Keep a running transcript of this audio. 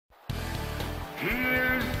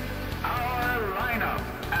Here's our lineup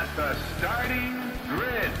at the starting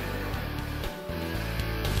grid.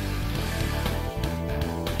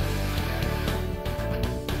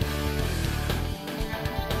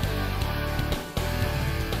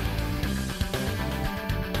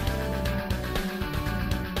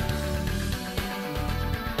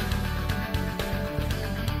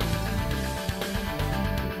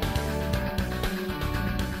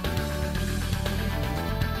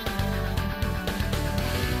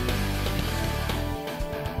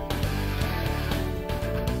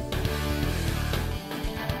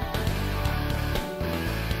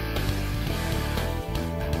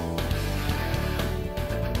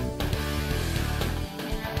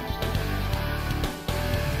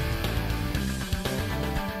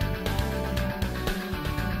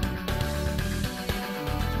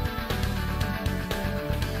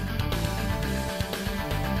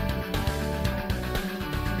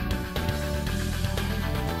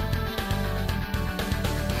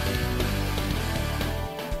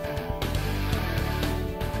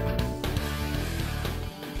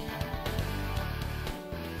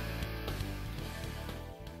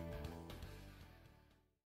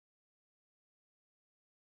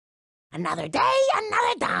 Another day,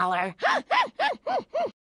 another dollar. Okay,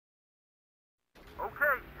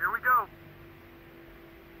 here we go.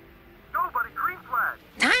 Go, buddy, green flag.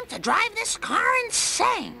 Time to drive this car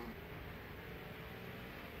insane.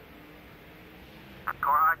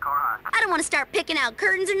 Car high, car high. I don't want to start picking out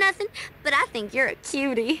curtains or nothing, but I think you're a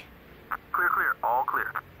cutie. Clear, clear, all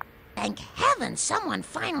clear. Thank heaven someone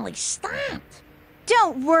finally stopped.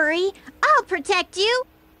 Don't worry, I'll protect you.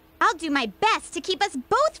 I'll do my best to keep us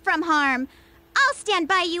both from harm. I'll stand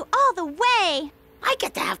by you all the way. I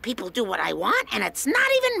get to have people do what I want, and it's not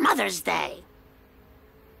even Mother's Day.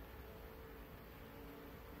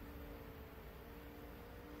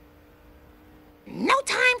 No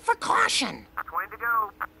time for caution. 20 to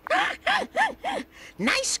go.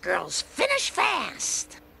 Nice girls finish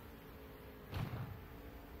fast.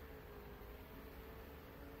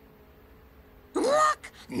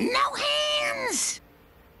 Look, no hands.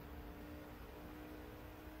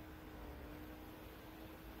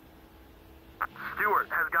 Stewart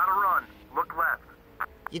has got to run. Look left.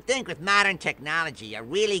 You'd think with modern technology, a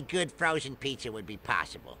really good frozen pizza would be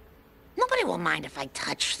possible. Nobody will mind if I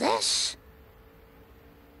touch this.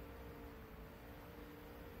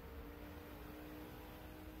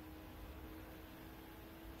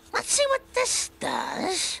 Let's see what this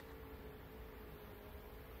does.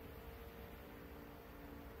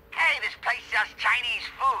 Hey, this place sells Chinese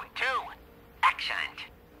food, too.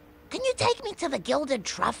 Excellent. Can you take me to the Gilded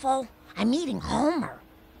Truffle? I'm meeting Homer,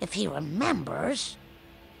 if he remembers.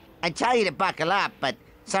 I'd tell you to buckle up, but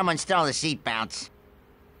someone stole the seat belts.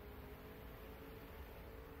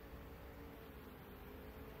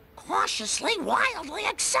 Cautiously, wildly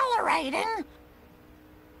accelerating.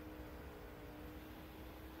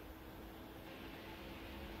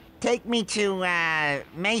 Take me to,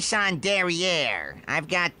 Maison Derriere. I've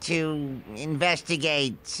got to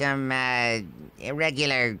investigate some,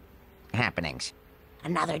 irregular happenings.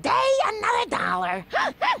 Another day, another dollar.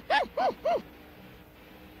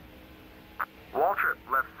 Waltrip,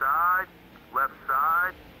 left side, left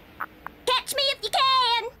side. Catch me if you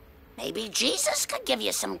can! Maybe Jesus could give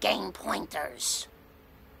you some game pointers.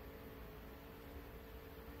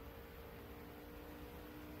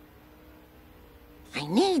 I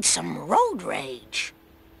need some road rage.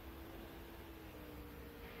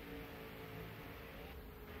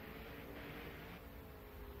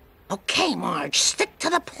 Okay, Marge, stick to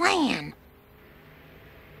the plan.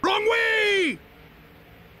 Wrong way!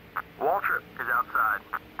 Waltrip is outside.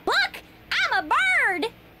 Look! I'm a bird!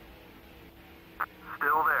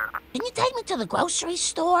 Still there. Can you take me to the grocery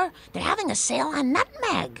store? They're having a sale on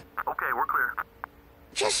nutmeg. Okay, we're clear.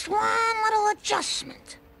 Just one little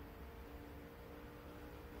adjustment.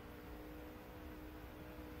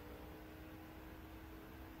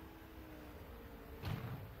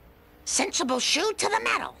 Sensible shoe to the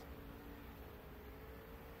metal.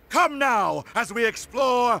 Come now, as we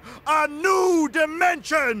explore a new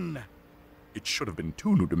dimension! It should have been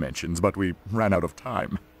 2 new dimensions, but we ran out of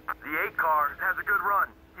time. The 8 car has a good run.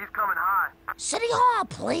 He's coming high. City Hall,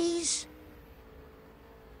 please.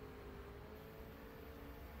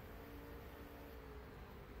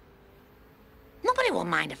 Nobody will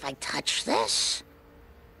mind if I touch this.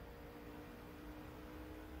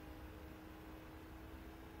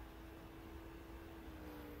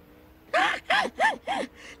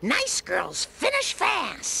 Nice girls finish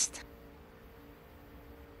fast.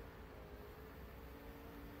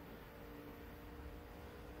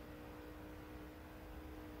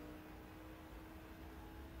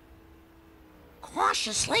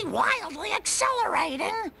 Cautiously, wildly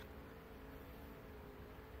accelerating.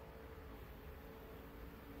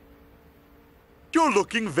 You're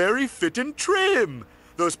looking very fit and trim.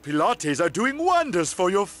 Those Pilates are doing wonders for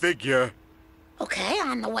your figure. Okay,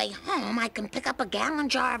 on the way home, I can pick up a gallon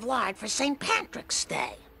jar of lard for St. Patrick's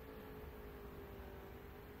Day.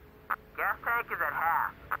 Gas tank is at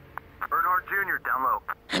half. Bernard Jr. down low.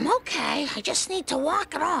 I'm okay. I just need to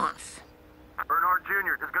walk it off. Bernard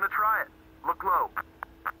Jr. is gonna try it. Look low.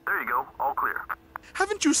 There you go. All clear.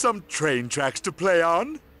 Haven't you some train tracks to play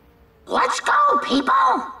on? Let's go,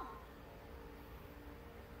 people!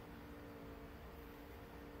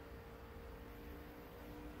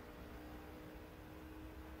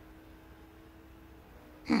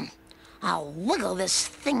 I'll wiggle this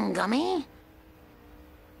thingummy.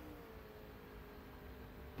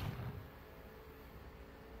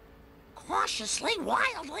 Cautiously,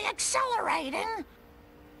 wildly accelerating.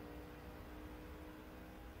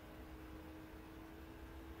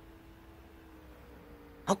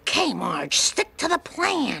 Okay, Marge, stick to the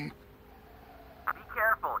plan. Be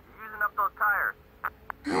careful. You're using up those tires.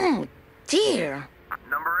 Oh, dear.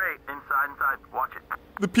 Number 8. Inside. Watch it.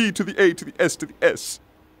 The P to the A to the S to the S.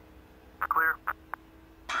 Clear.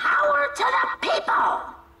 Power to the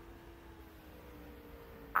people!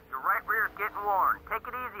 Your right rear is getting worn. Take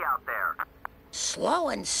it easy out there. Slow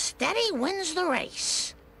and steady wins the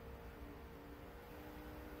race.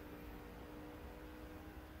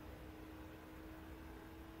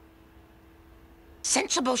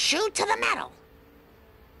 Sensible shoe to the metal.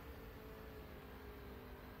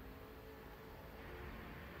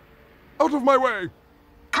 Out of my way!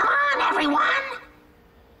 Come on, everyone!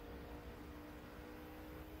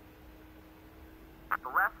 The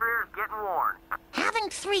left rear is getting worn. Having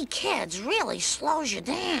 3 kids really slows you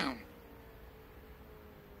down.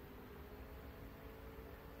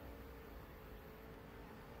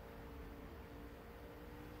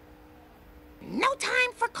 No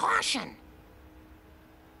time for caution.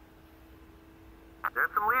 There's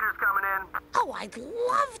some leaders coming in. Oh, I'd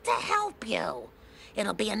love to help you.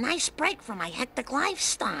 It'll be a nice break from my hectic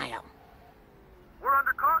lifestyle. We're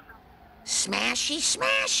under caution. Smashy,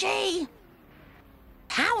 smashy!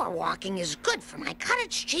 Power walking is good for my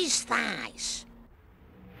cottage cheese thighs.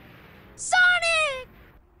 Sonic!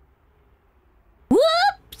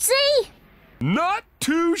 Whoopsie! Not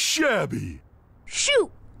too shabby.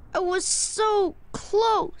 Shoot! I was so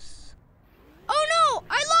close. Oh no!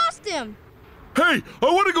 I lost him! Hey, I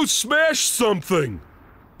want to go smash something.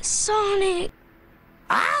 Sonic!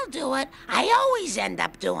 I'll do it. I always end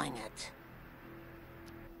up doing it.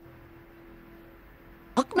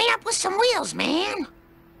 Hook me up with some wheels, man.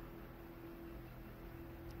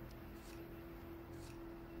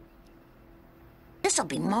 This'll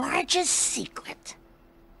be Marge's secret.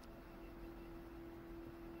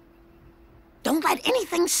 Don't let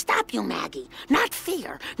anything stop you, Maggie. Not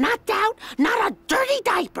fear, not doubt, not a dirty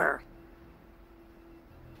diaper.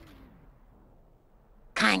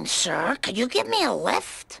 Kind sir, could you give me a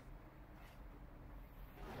lift?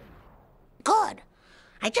 Good.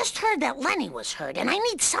 I just heard that Lenny was hurt, and I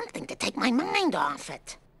need something to take my mind off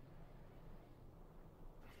it.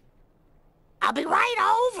 I'll be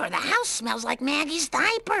right over. The house smells like Maggie's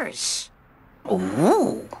diapers.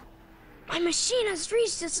 Ooh. My machine has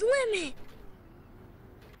reached its limit.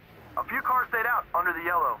 A few cars stayed out under the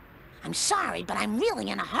yellow. I'm sorry, but I'm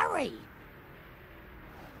really in a hurry.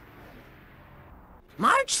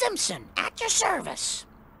 Marge Simpson, at your service.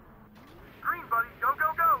 Green, buddy. Go,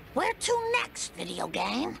 go, go. Where to next, video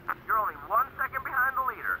game? You're only 1 second behind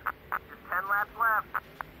the leader. Just 10 laps left.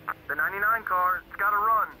 The 99 car, it's got to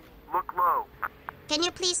run. Look low. Can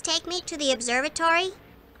you please take me to the observatory?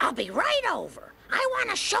 I'll be right over. I want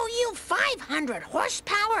to show you 500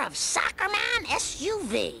 horsepower of Soccerman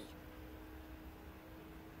SUV.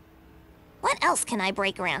 What else can I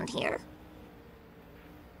break around here?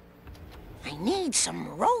 I need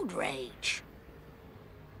some road rage.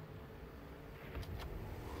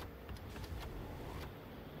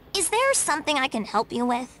 Is there something I can help you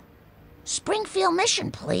with? Springfield Mission,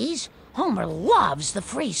 please. Homer loves the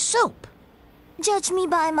free soup. Judge me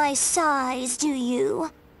by my size, do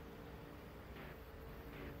you?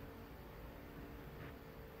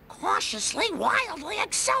 Cautiously, wildly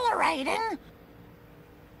accelerating.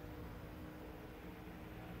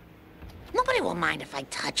 Nobody will mind if I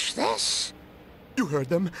touch this. You heard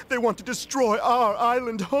them. They want to destroy our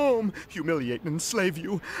island home, humiliate and enslave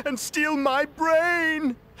you, and steal my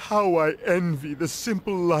brain. How I envy the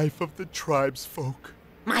simple life of the tribesfolk.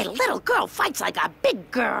 My little girl fights like a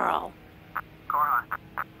big girl. Car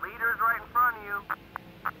high. Leader's right in front of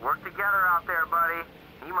you. Work together out there, buddy.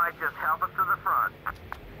 He might just help us to the front.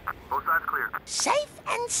 Both sides clear. Safe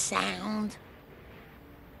and sound.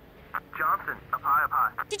 Johnson, up high, up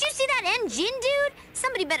high. Did you see that engine, dude?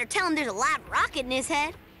 Somebody better tell him there's a live rocket in his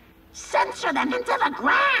head. Censor them into the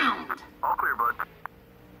ground. All clear, bud.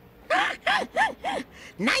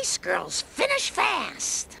 Nice girls, finish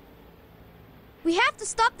fast. We have to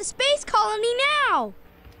stop the space colony now!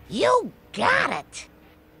 You got it.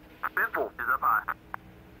 Biffle is up high.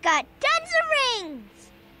 Got tons of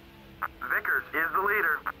rings! Vickers is the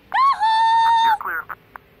leader. Woohoo! You're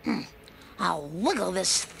clear. I'll wiggle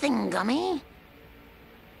this thingummy.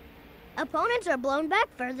 Opponents are blown back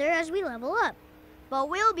further as we level up. But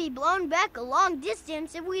we'll be blown back a long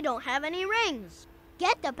distance if we don't have any rings.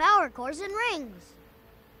 Get the power cores and rings.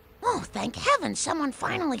 Oh, thank heaven someone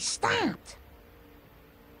finally stopped.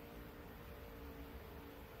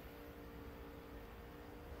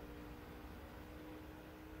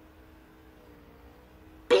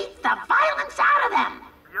 Beat the violence out of them!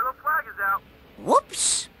 The yellow flag is out.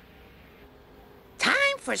 Whoops!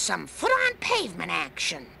 Time for some foot-on-pavement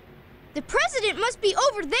action. The president must be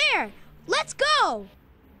over there! Let's go!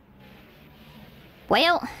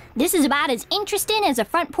 Well, this is about as interesting as a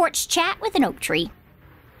front porch chat with an oak tree.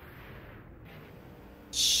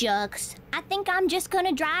 Shucks, I think I'm just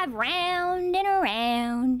gonna drive round and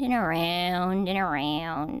around and around and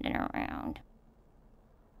around and around.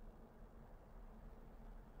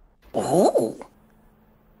 Oh!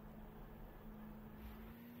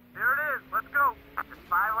 There it is. Let's go. Just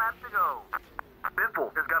 5 laps to go.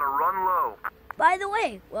 Biffle has got to run low. By the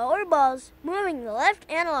way, while we're balls, moving the left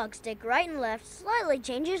analog stick right and left slightly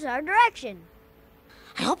changes our direction.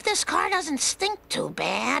 I hope this car doesn't stink too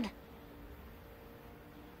bad.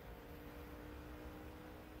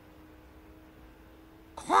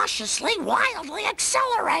 Cautiously, wildly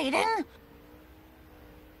accelerating.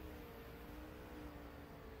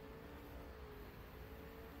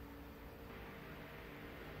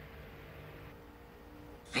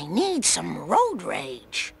 I need some road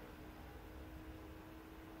rage.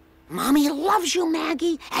 Mommy loves you,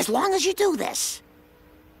 Maggie, as long as you do this.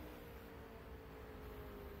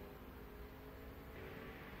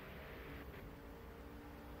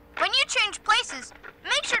 When you change places,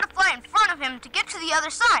 make sure to fly in front of him to get to the other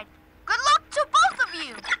side. Good luck to both of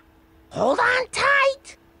you! Hold on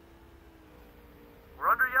tight. We're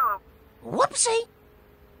under yellow. Whoopsie.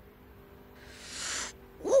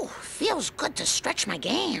 Ooh, feels good to stretch my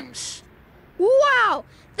gams. Wow!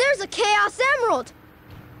 There's a Chaos Emerald!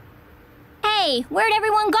 Hey, where'd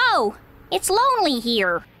everyone go? It's lonely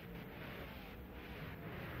here.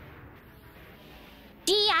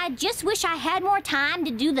 Gee, I just wish I had more time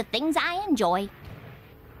to do the things I enjoy.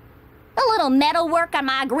 A little metal work on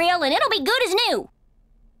my grill and it'll be good as new.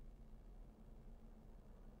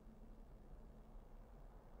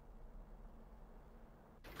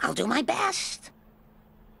 I'll do my best.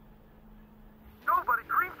 Go, buddy.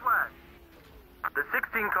 Green flag. The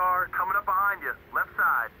 16 car coming up behind you. Left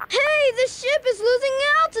side. Hey, the ship is losing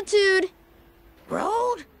altitude!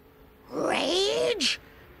 Road rage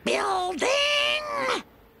building.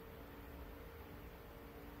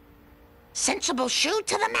 Sensible shoe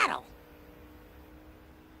to the metal.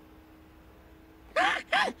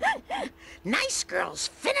 Nice girls,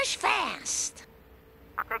 finish fast.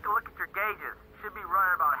 Take a look at your gauges. Should be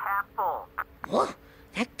running about half full. Oh,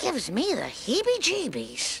 that gives me the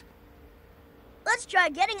heebie-jeebies. Let's try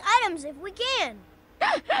getting items if we can.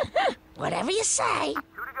 Whatever you say. 2 to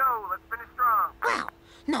go. Let's finish strong. Well,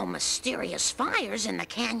 no mysterious fires in the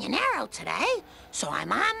Canyonero today, so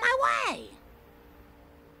I'm on my way.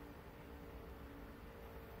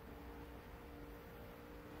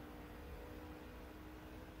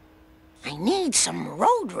 I need some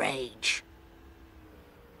road rage.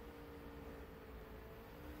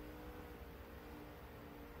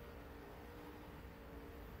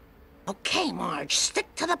 Okay, Marge,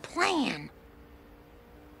 stick to the plan.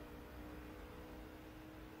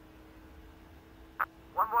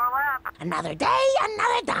 One more lap. Another day,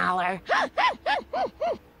 another dollar.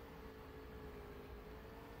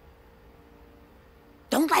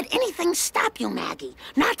 Don't let anything stop you, Maggie.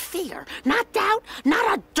 Not fear, not doubt,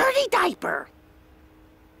 not a dirty diaper.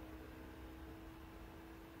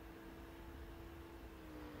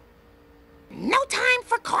 No time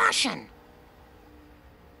for caution.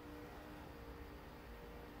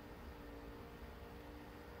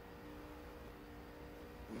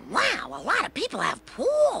 Wow, a lot of people have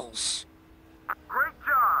pools. Great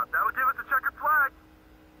job. That'll give us a checkered flag.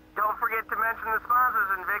 Don't forget to mention the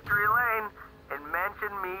sponsors in Victory Lane. And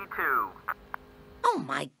mention me, too. Oh,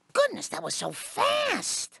 my goodness, that was so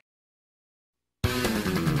fast.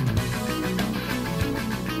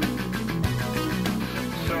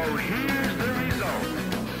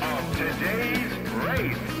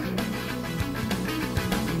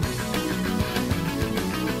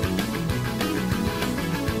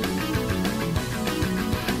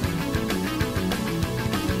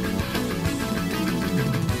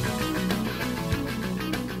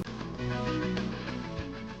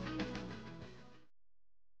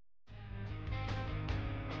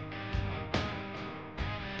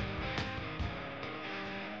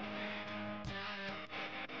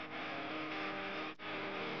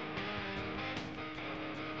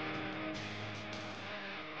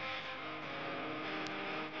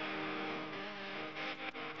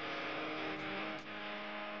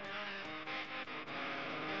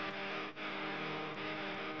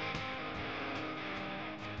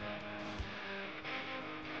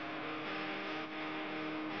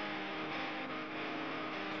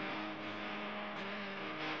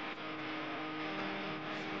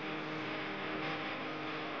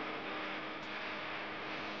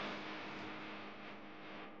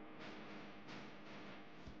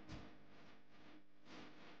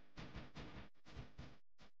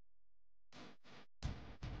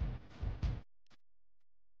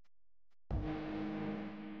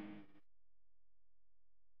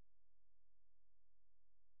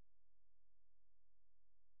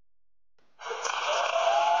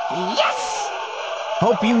 Yes!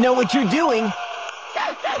 Hope you know what you're doing.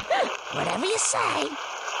 Whatever you say.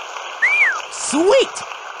 Sweet!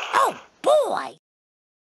 Oh, boy!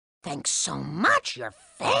 Thanks so much, you're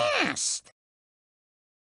fast.